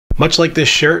Much like this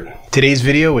shirt, today's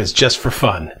video is just for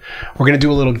fun. We're going to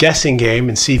do a little guessing game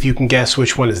and see if you can guess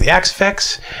which one is the Axe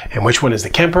FX and which one is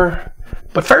the Kemper.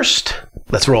 But first,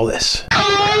 let's roll this.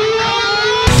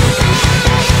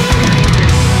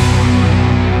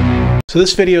 So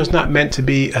this video is not meant to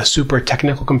be a super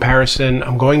technical comparison.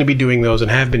 I'm going to be doing those and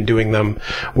have been doing them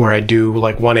where I do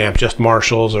like one amp just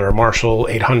Marshalls or a Marshall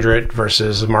 800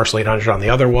 versus a Marshall 800 on the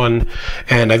other one.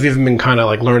 And I've even been kind of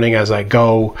like learning as I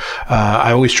go.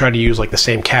 I always try to use like the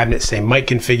same cabinet, same mic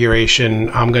configuration.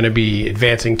 I'm going to be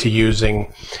advancing to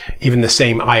using even the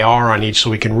same IR on each so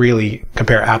we can really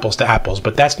compare apples to apples.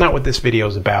 But that's not what this video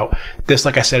is about. This,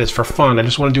 like I said, is for fun. I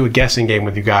just want to do a guessing game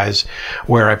with you guys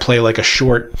where I play like a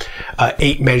short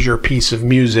 8-measure piece of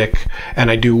music,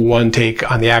 and I do one take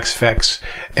on the Axe FX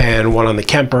and one on the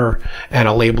Kemper, and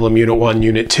I'll label them Unit 1,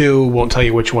 Unit 2, won't tell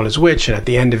you which one is which, and at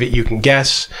the end of it you can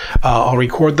guess. I'll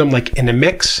record them like in a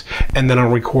mix, and then I'll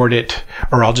record it,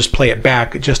 or I'll just play it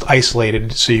back, just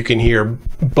isolated, so you can hear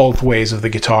both ways of the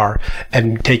guitar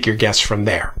and take your guess from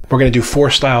there. We're going to do 4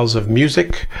 styles of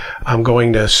music. I'm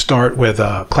going to start with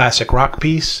a classic rock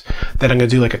piece, then I'm going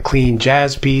to do like a clean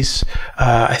jazz piece.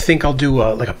 I think I'll do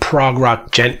like a prog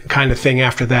rock gent kind of thing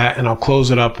after that, and I'll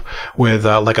close it up with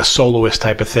like a soloist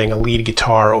type of thing, a lead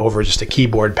guitar over just a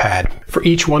keyboard pad. For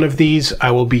each one of these,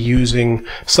 I will be using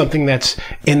something that's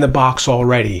in the box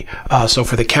already. So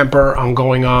for the Kemper, I'm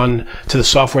going on to the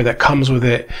software that comes with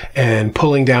it and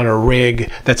pulling down a rig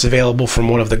that's available from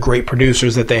one of the great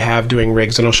producers that they have doing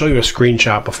rigs, and I'll show you a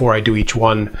screenshot before I do each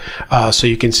one so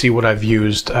you can see what I've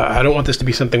used. I don't want this to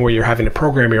be something where you're having to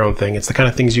program your own thing. It's the kind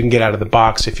of things you can get out of the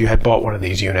box if you had bought one of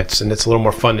these units, and it's a little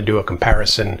more fun to do a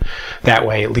comparison that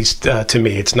way, at least to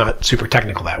me. It's not super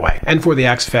technical that way. And for the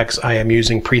Axe FX, I am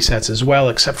using presets as well,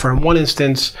 except for in one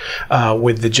instance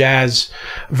with the jazz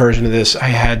version of this, I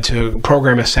had to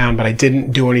program a sound, but I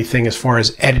didn't do anything as far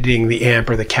as editing the amp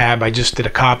or the cab. I just did a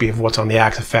copy of what's on the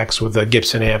Axe FX with a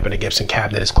Gibson amp and a Gibson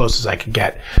cabinet, as close as I could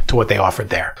get to what they offered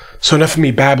there. So enough of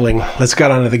me babbling. Let's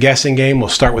get on to the guessing game. We'll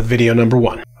start with video number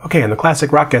 1. Okay, in the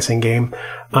classic rock guessing game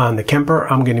on the Kemper,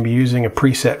 I'm going to be using a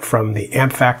preset from the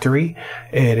Amp Factory.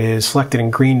 It is selected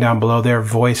in green down below there,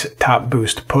 Voice Top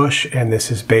Boost Push, and this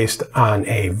is based on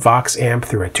a Vox amp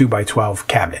through a 2x12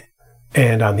 cabinet.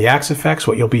 And on the Axe FX,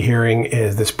 what you'll be hearing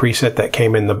is this preset that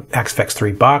came in the Axe FX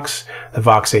 3 box. The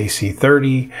Vox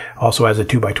AC30 also has a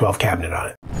 2x12 cabinet on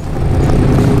it.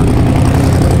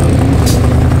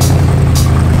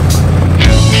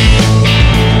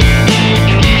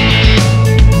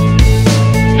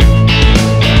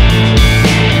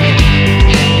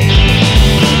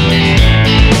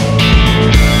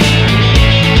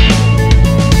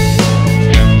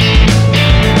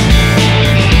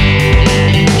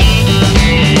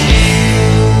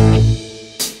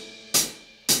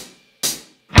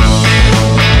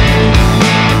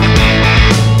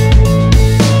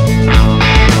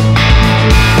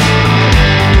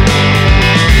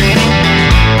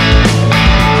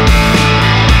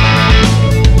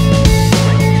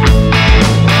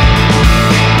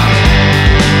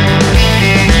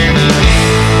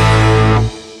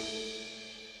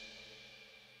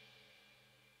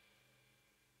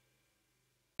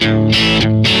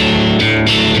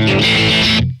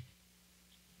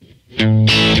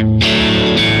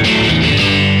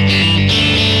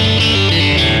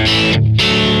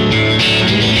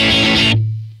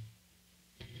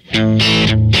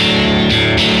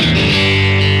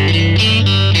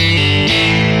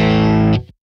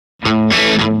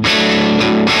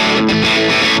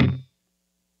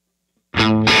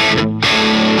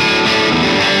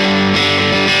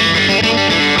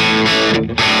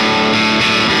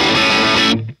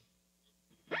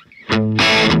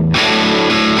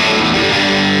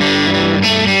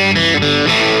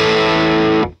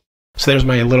 So there's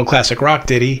my little classic rock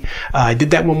ditty. I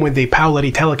did that one with the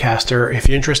Paoletti Telecaster. If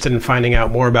you're interested in finding out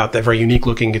more about that very unique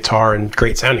looking guitar and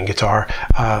great sounding guitar,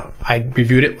 I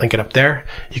reviewed it, link it up there.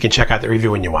 You can check out the review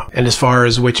when you want. And as far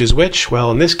as which is which, well,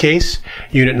 in this case,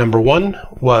 unit number 1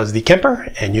 was the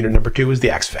Kemper and unit number 2 was the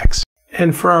Axe FX.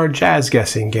 And for our jazz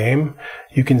guessing game,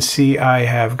 you can see I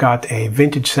have got a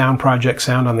Vintage Sound Project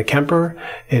sound on the Kemper.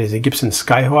 It is a Gibson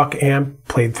Skyhawk amp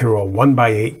played through a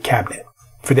 1x8 cabinet.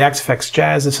 For the Axe FX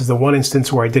Jazz, this is the one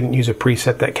instance where I didn't use a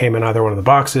preset that came in either one of the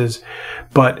boxes,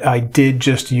 but I did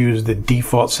just use the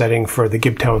default setting for the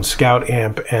Gibtone Scout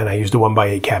amp, and I used a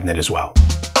 1x8 cabinet as well.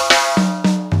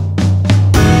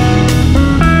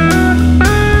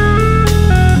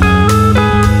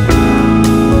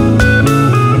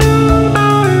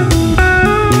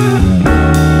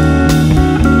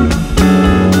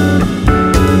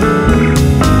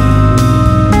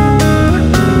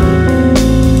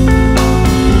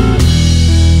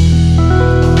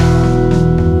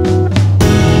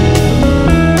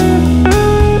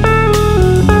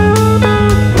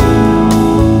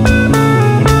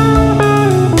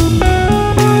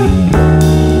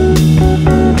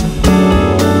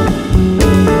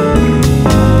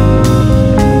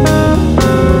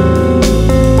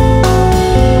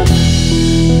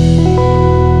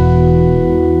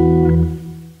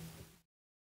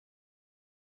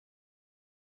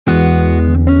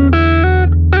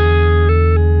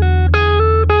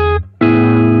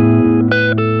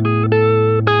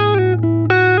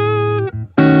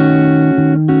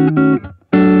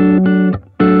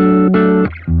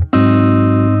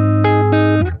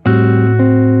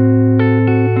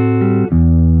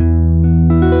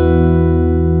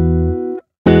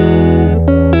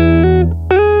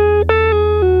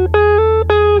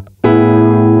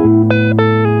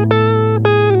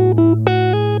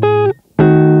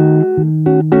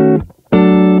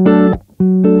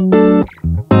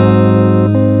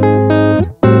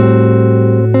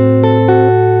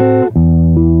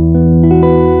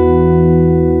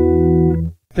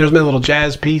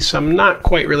 jazz piece. I'm not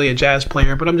quite really a jazz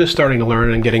player, but I'm just starting to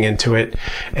learn and getting into it.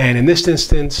 And in this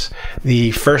instance,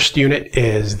 the first unit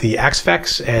is the Axe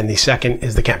FX and the second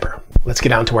is the Kemper. Let's get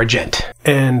down to our gent.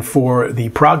 And for the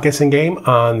prog guessing game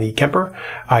on the Kemper,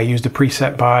 I used a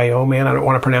preset by, oh man, I don't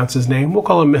want to pronounce his name. We'll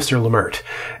call him Mr. Lemert.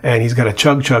 And he's got a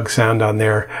chug chug sound on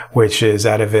there, which is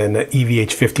out of an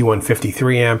EVH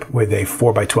 5153 amp with a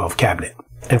 4x12 cabinet.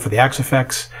 And for the Axe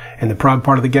FX and the prog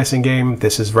part of the guessing game,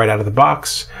 this is right out of the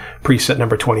box. Preset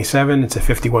number 27, it's a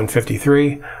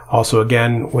 5153, also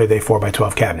again with a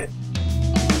 4x12 cabinet.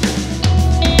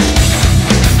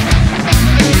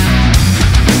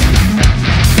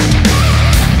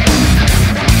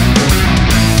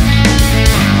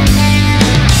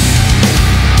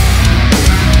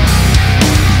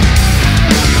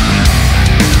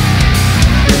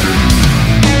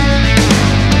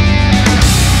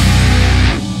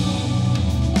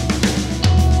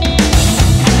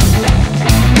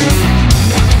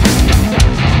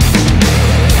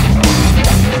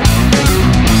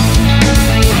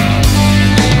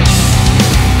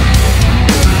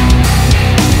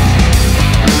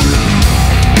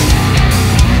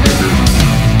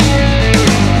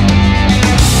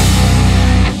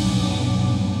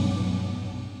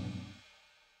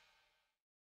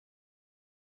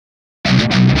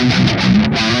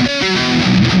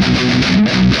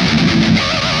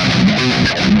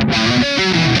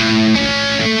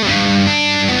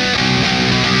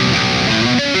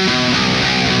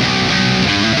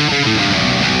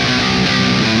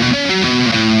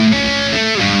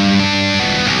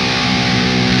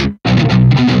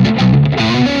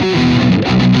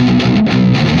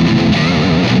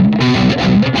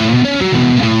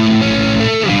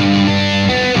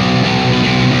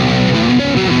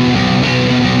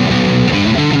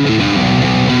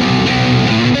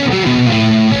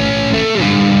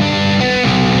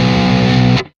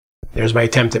 There's my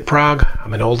attempt at prog.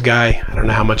 I'm an old guy. I don't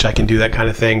know how much I can do that kind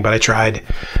of thing, but I tried.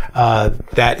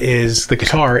 The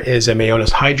guitar is a Mayones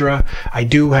Hydra. I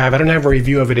don't have a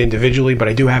review of it individually, but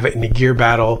I do have it in the gear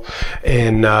battle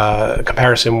in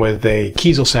comparison with a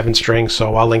Kiesel 7-string,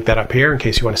 so I'll link that up here in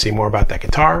case you want to see more about that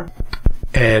guitar.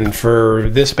 And for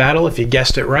this battle, if you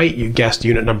guessed it right, you guessed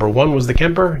unit number 1 was the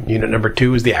Kemper, unit number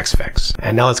 2 is the Axe FX.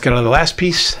 And now let's get on to the last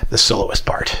piece, the soloist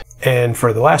part. And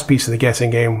for the last piece of the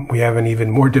guessing game, we have an even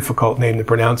more difficult name to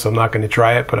pronounce, so I'm not going to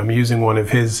try it, but I'm using one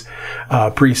of his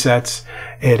presets.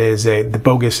 The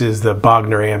bogus is the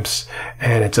Bogner amps,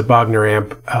 and it's a Bogner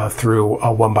amp through a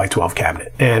 1x12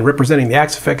 cabinet. And representing the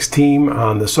Axe FX team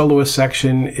on the soloist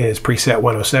section is preset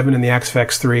 107 in the Axe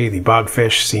FX 3, the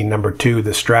Bogfish, scene number 2,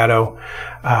 the Strato.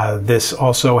 This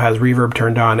also has reverb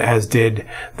turned on, as did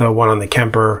the one on the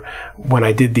Kemper. When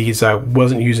I did these, I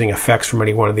wasn't using effects from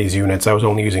any one of these units. I was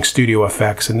only using studio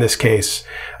effects. In this case,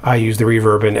 I used the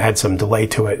reverb and add some delay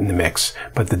to it in the mix.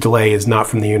 But the delay is not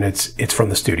from the units, it's from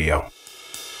the studio.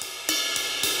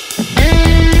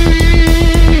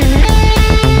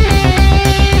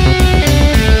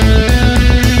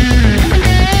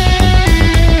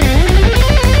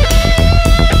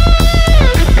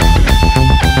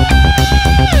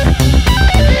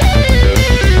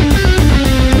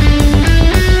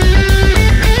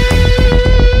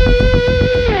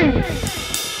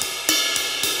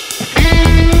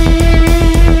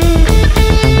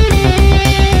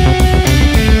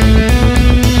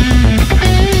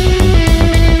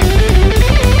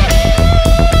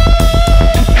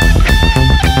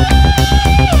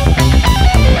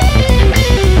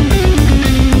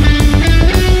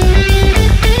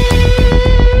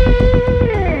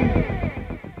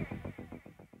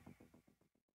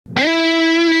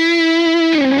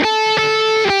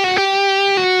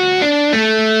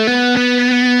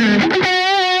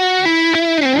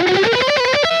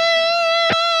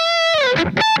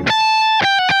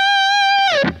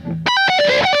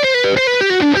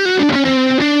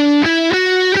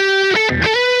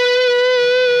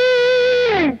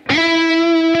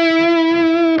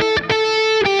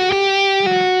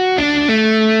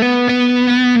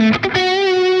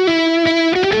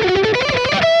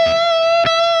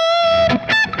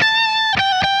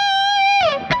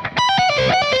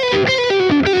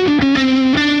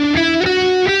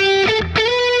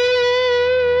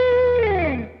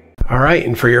 right,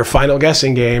 and for your final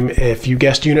guessing game, if you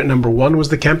guessed unit number 1 was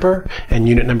the Kemper and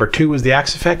unit number 2 was the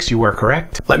Axe FX, you were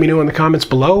correct. Let me know in the comments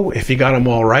below if you got them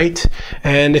all right.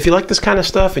 And if you like this kind of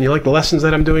stuff and you like the lessons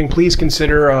that I'm doing, please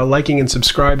consider liking and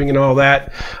subscribing and all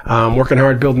that. I'm working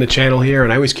hard building the channel here,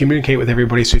 and I always communicate with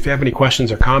everybody. So if you have any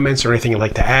questions or comments or anything you'd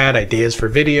like to add, ideas for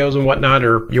videos and whatnot,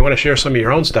 or you want to share some of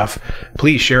your own stuff,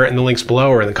 please share it in the links below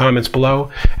or in the comments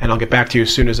below, and I'll get back to you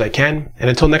as soon as I can. And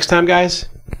until next time, guys,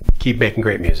 keep making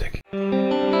great music.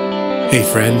 Hey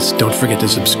friends, don't forget to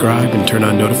subscribe and turn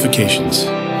on notifications.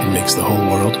 It makes the whole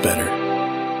world better.